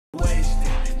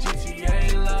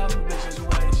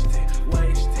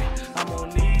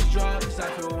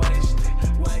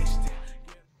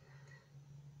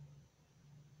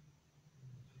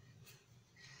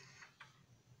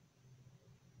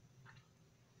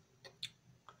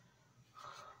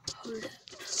Hold up.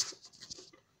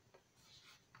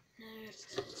 No,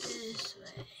 this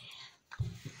way.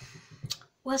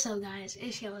 What's up, guys?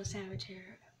 It's Yellow Savage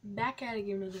here, back at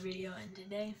again with another video, and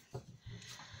today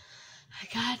I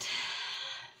got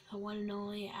the one and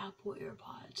only Apple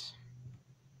AirPods.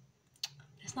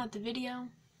 It's not the video,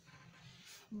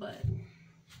 but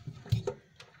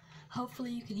hopefully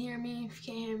you can hear me. If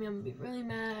you can't hear me, I'm gonna be really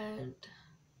mad.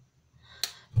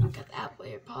 I got the Apple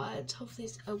AirPods. Hopefully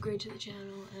it's an upgrade to the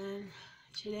channel, and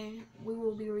today we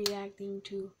will be reacting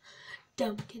to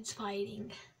dumb kids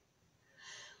fighting.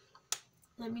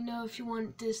 Let me know if you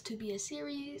want this to be a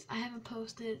series. I haven't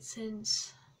posted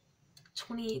since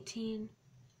 2018,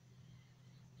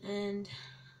 and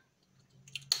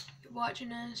if you're watching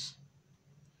this,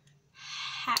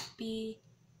 happy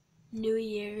New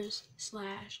Year's /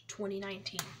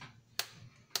 2019.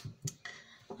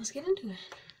 Let's get into it.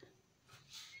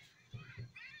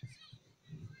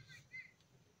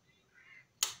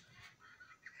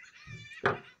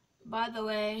 By the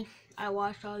way, I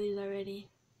watched all these already,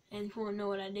 and if you want to know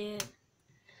what I did,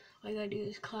 all you gotta do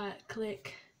is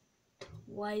click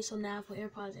twice on the Apple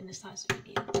AirPods and it starts the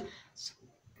video. So,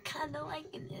 kinda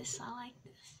liking this. I like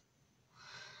this.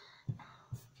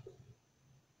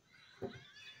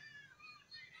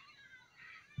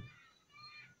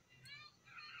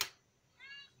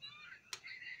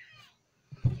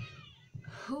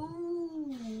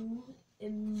 Who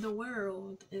in the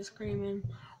world is screaming,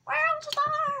 "World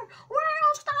Star!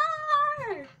 World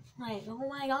Star!" Like, oh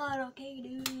my god, okay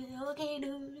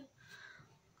dude.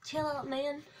 Chill out,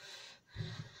 man.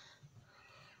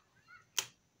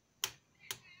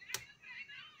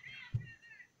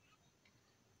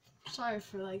 Sorry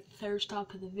for like the third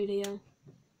stop of the video.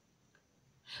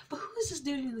 But who is this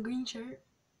dude in the green shirt?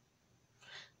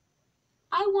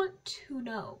 I want to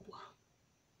know.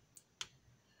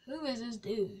 Who is this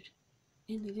dude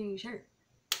in the green shirt?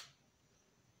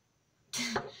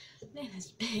 Man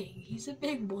is big. He's a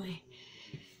big boy.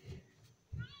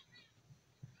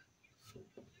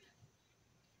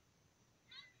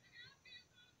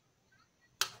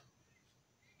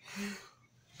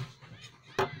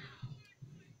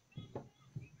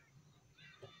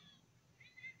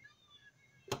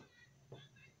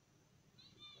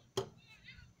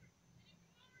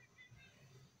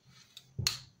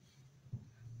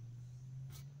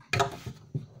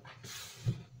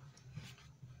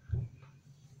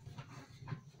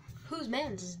 Whose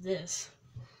man's is this?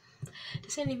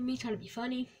 This ain't even me trying to be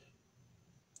funny.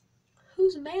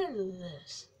 Whose man's is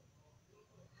this?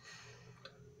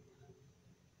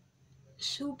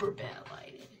 Super bad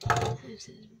lighting. This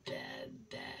is bad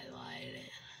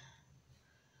lighting.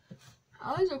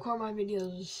 I always record my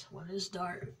videos when it's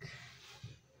dark.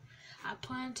 I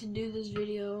plan to do this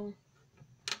video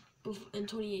in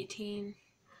 2018,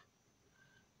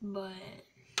 but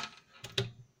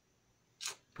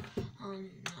no.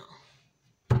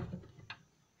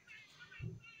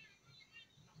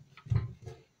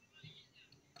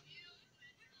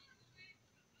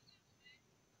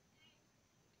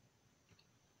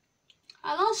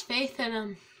 I lost faith in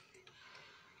him.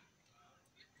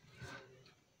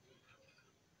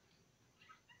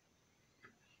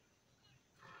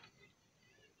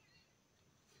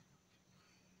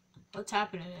 What's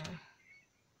happening there?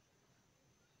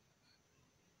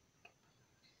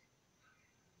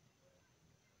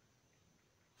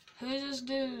 Who's this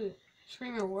dude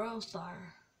screaming World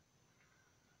Star?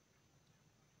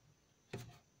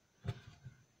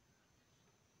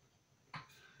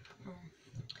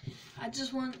 I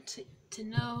just want to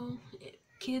know,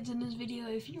 kids in this video,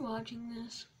 if you're watching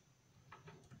this,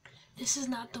 this is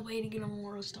not the way to get on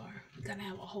World Star. You gotta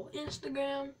have a whole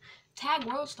Instagram, tag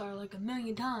World Star like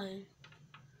 1,000,000 times,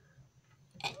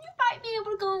 and you might be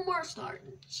able to go on World Star.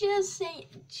 Just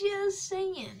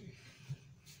saying.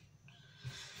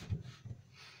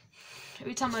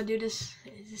 Every time I do this,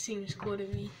 it just seems cool to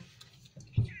me.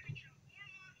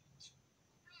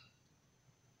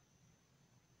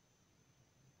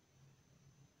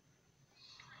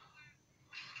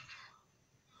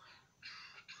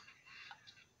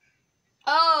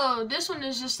 Oh, this one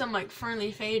is just some like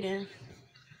friendly fading.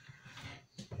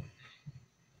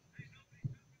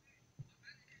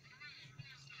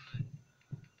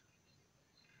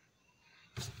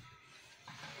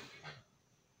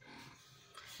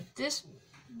 This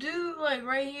dude, like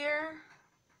right here.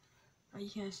 Oh, you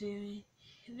can't see me.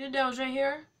 The dude that was right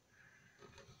here.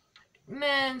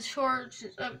 Man's shorts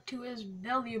is up to his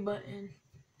belly button.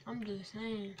 I'm just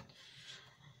saying.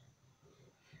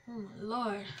 Oh my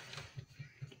lord.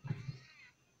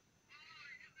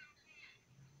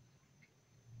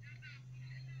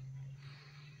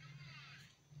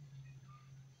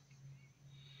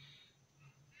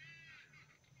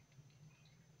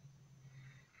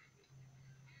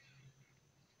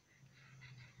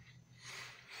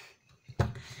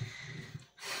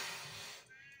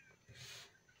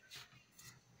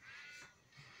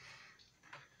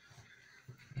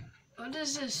 What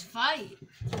is this fight?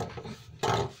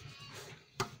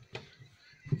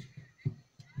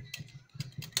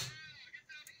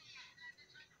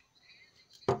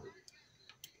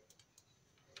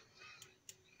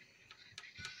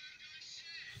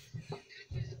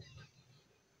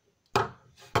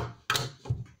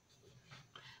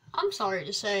 I'm sorry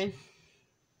to say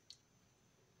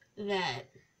that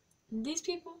these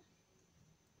people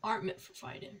aren't meant for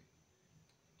fighting.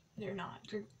 They're not.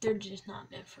 They're just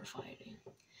not meant for fighting.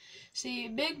 See,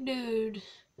 big dude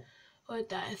with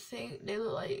that, I think they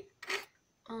look like,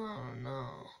 I don't know,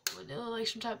 but they look like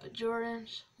some type of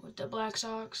Jordans with the black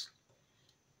socks.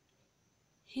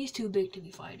 He's too big to be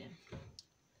fighting.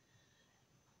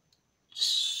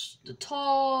 Just the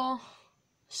tall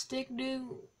stick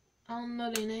dude, I don't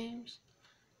know their names.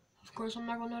 Of course, I'm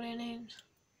not gonna know their names.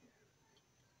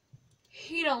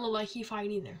 He don't look like he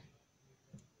fight either.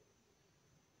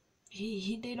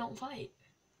 They don't fight.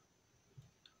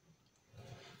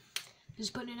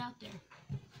 Just putting it out there.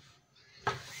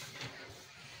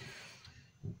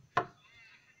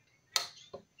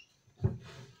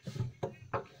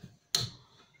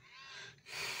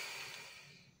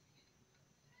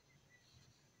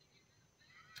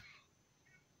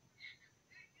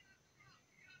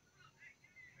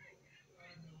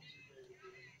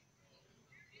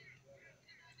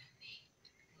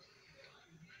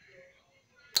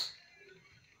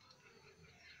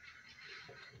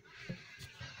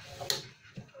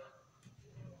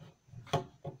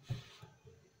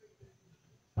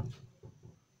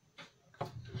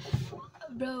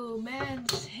 Bro, man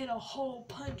just hit a whole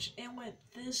punch and went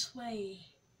this way.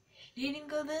 It didn't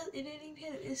go this, it didn't even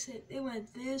hit it. It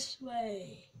went this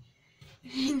way. It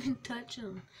didn't even touch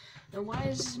him. And why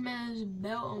is this man's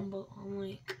belt on? I'm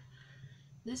like,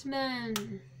 this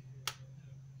man,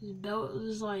 his belt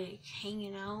was like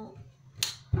hanging out.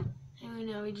 And we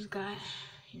know he just got,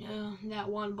 you know, that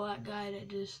one black guy that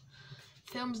just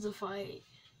films the fight.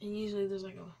 And usually there's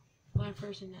like a black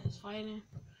person that's fighting.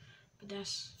 But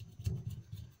that's,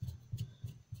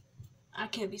 I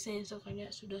can't be saying stuff like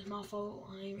that, so that's my fault.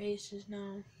 I ain't racist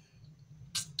now.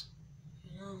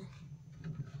 You know,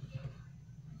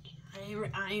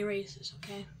 I ain't racist,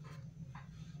 okay?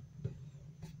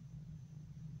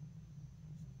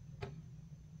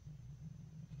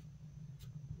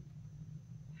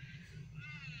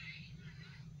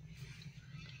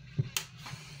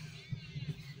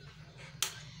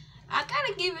 I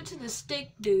gotta give it to the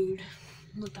stick dude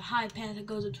with the high pants that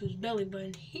goes up to his belly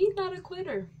button. He's not a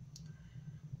quitter.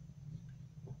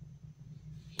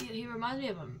 He reminds me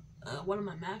of one of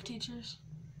my math teachers,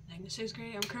 like in 6th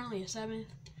grade. I'm currently in 7th.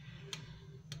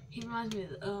 He reminds me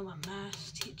of my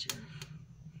math teacher.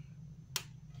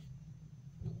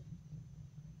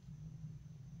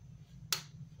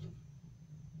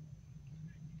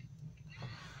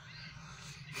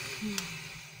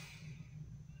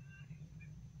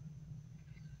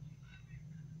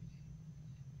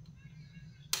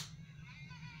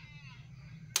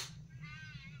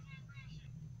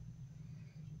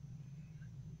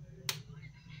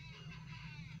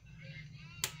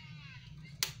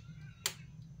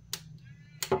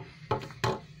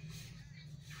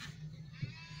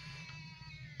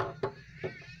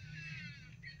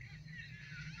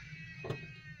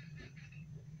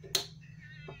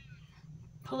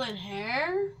 Pulling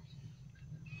hair?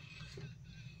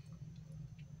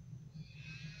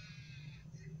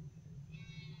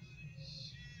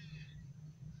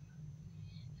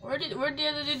 Where'd the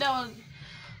other dude that was?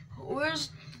 Where's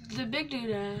the big dude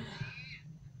at?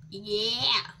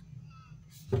 Yeah.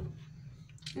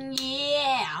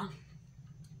 Yeah.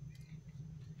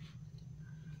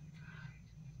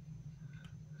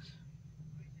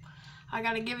 I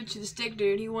gotta give it to the stick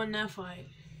dude. He won that fight.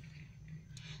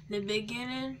 In the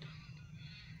beginning,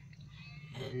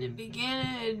 the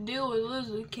dude was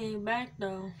losing. He came back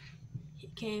though.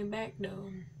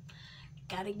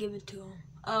 Gotta give it to him.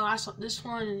 Oh, I saw this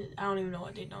one. I don't even know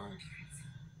what they're doing.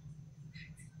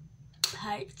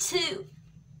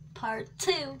 Part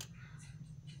two.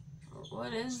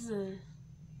 What is the?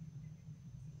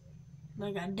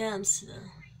 Like a dumpster.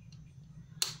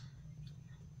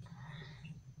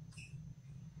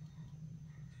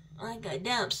 Like a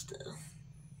dumpster.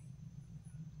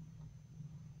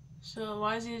 So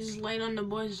why is he just laying on the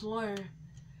boy's floor?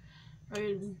 Or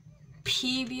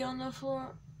PB on the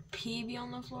floor? PB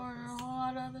on the floor and a whole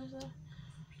lot of other stuff?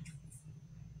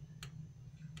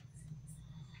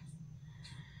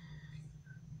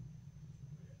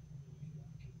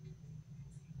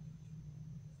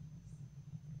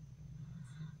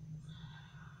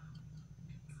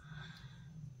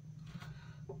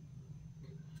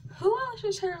 Who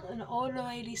just heard an older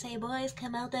lady say, "Boys,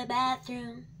 come out the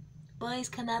bathroom. Boys,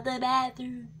 come out the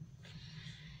bathroom."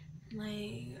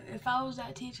 Like, if I was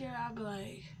that teacher, I'd be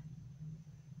like,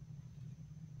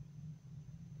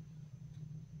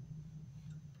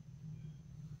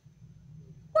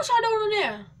 "What y'all doing in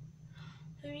there?"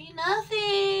 I mean,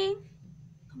 nothing.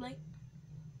 I'm like,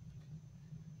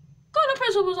 "Go to the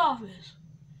principal's office.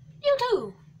 You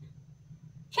too.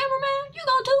 Cameraman, you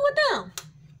go too with them."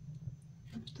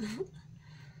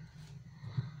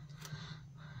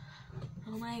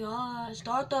 Oh my god,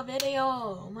 start the video.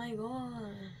 Oh my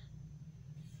god.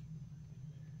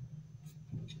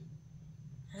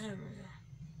 I don't know.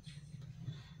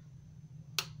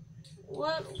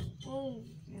 What? Oh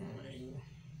my.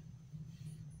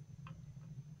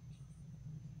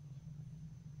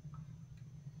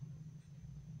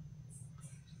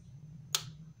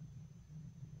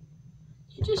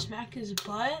 You just smack his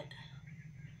butt?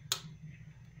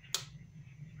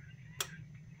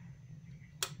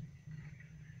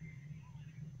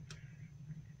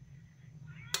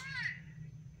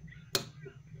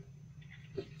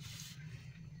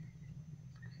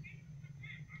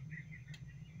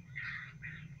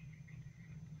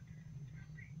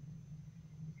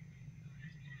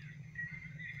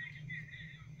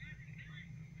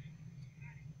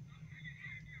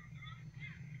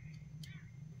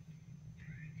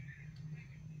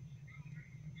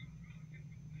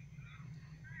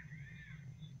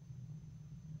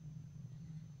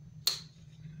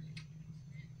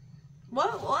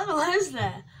 What was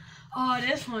that? Oh,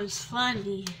 this one's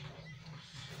funny.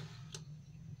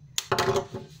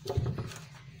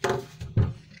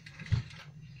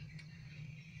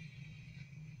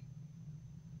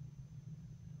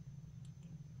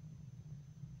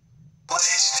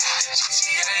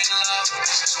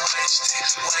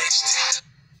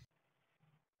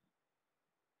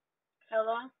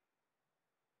 Hello?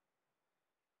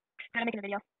 I'm making a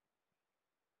video.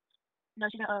 No,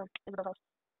 she's not, Isabel's house.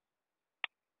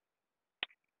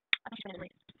 I think she's been in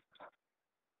late.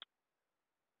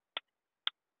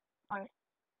 Alright.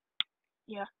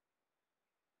 Yeah.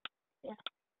 Yeah.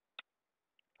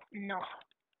 No.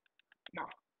 No.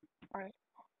 Alright.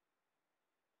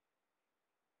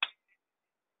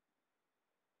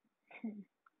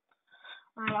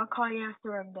 Alright, I'll call you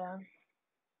after I'm done.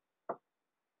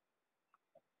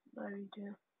 Love you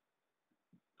too.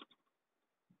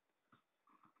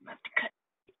 I'm about to cut.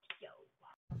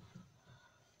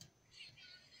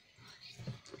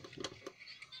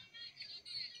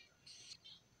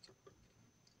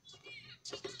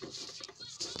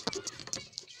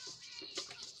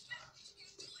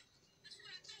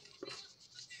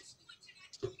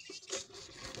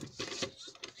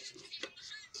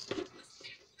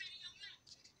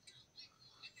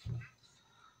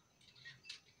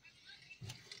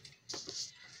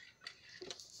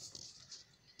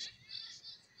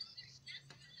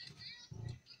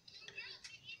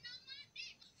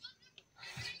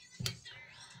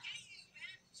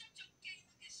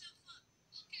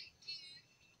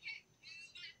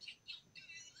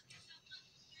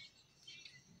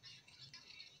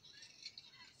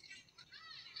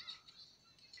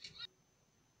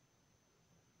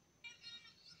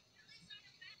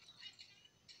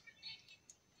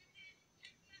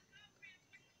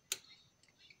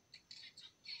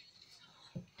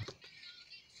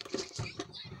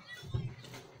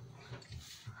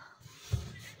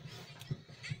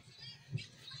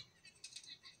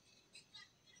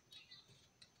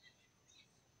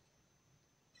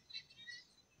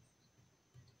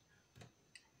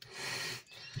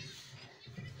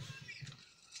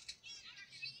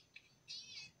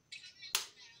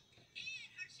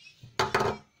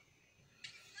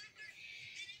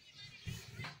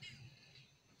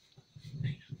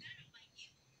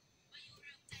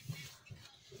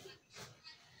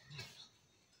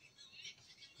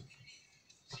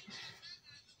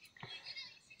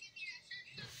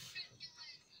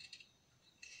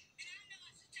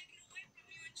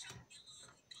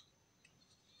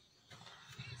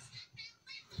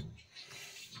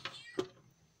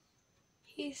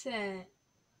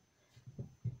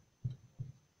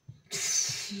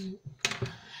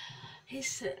 He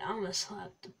said, I'm gonna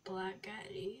slap the black out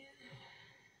of you.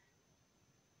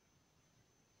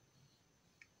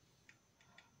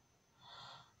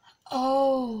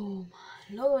 Oh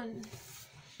my lord.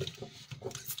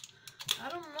 I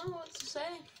don't know what to say.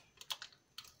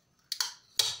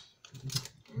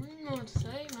 I don't know what to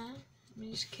say, man.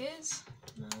 These kids,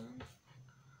 man.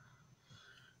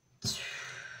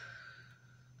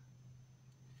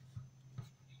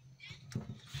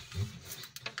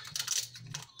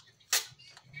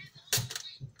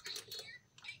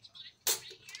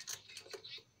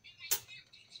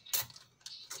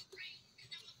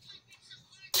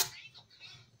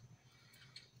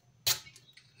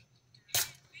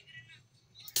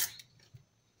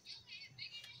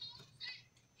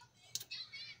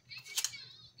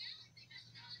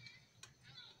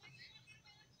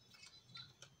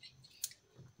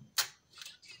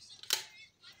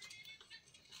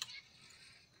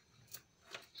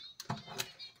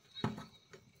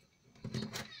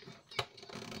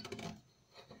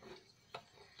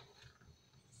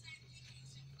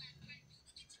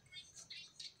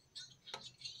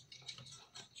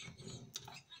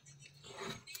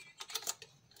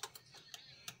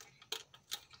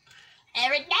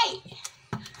 every day.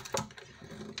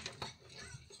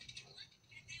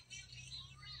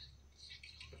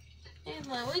 And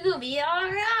like, we gonna be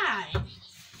alright.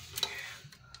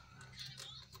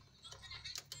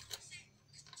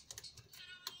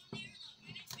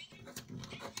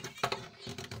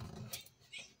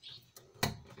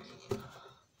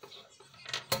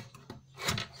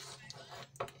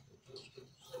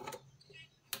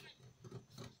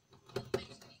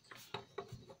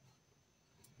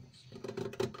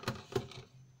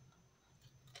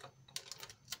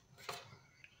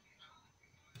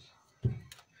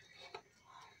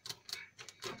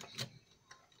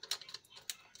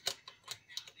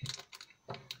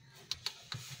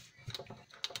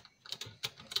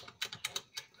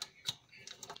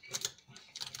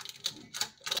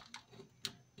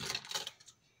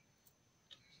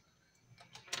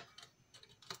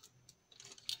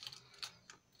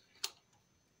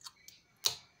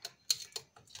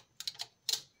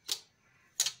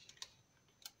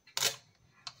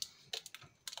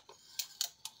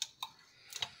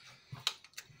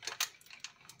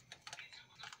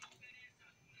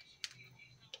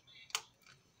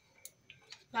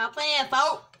 Stop playing,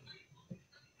 folks.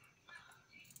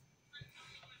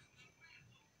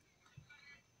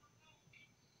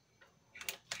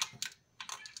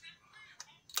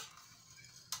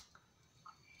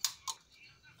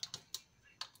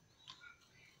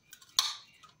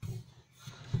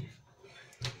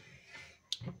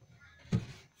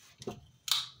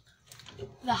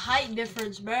 The height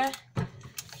difference, bruh.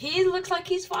 He looks like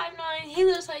he's 5'9". He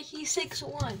looks like he's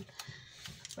 6'1".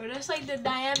 But that's like the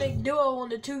dynamic duo on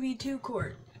the 2v2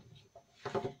 court.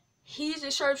 He's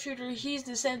the sharpshooter, he's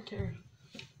the center.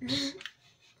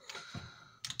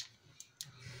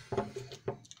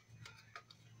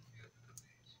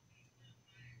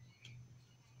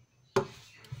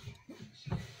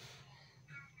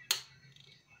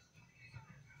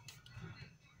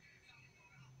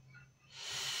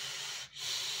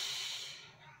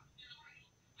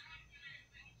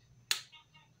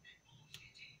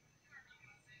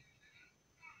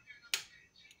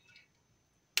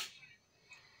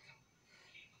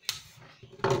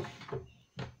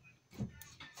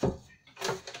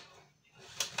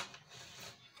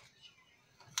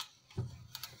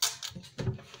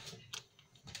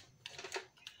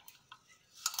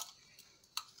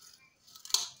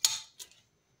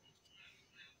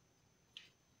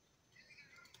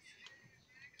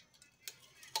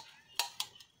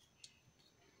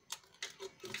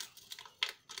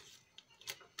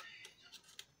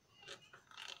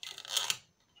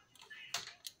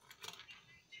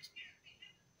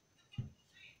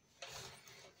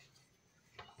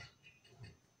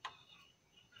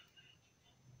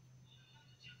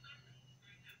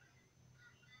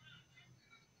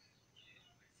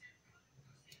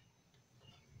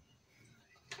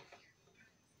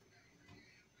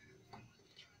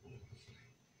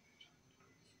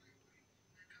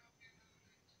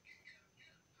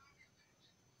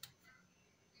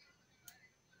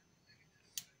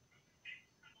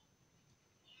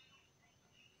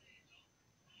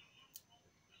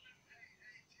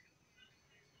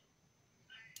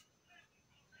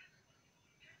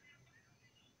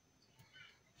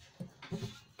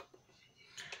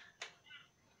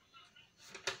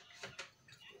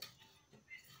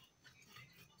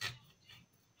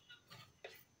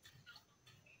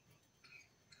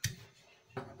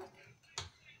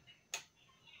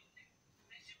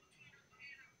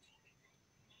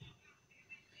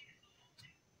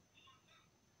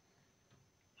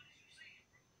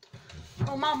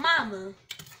 Oh, my mama.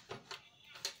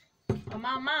 Oh,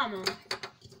 my mama.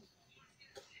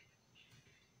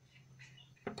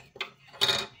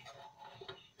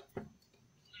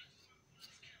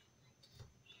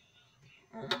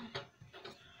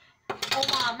 Oh,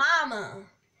 my mama.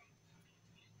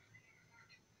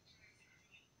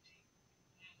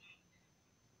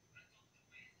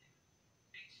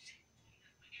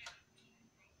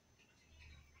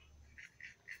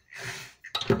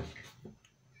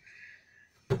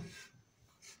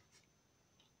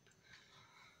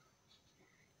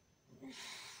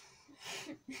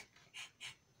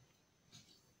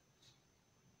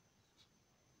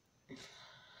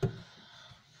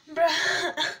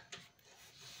 Bruh.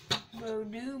 Bro,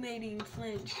 dude made him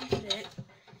flinch. He said.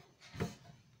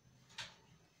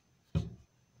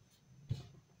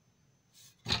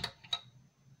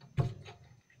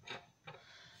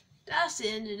 That's the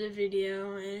end of the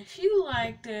video. And if you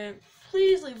liked it,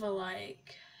 please leave a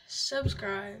like,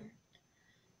 subscribe,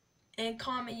 and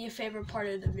comment your favorite part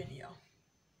of the video.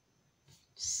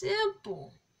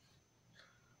 Simple.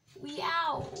 We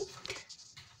out.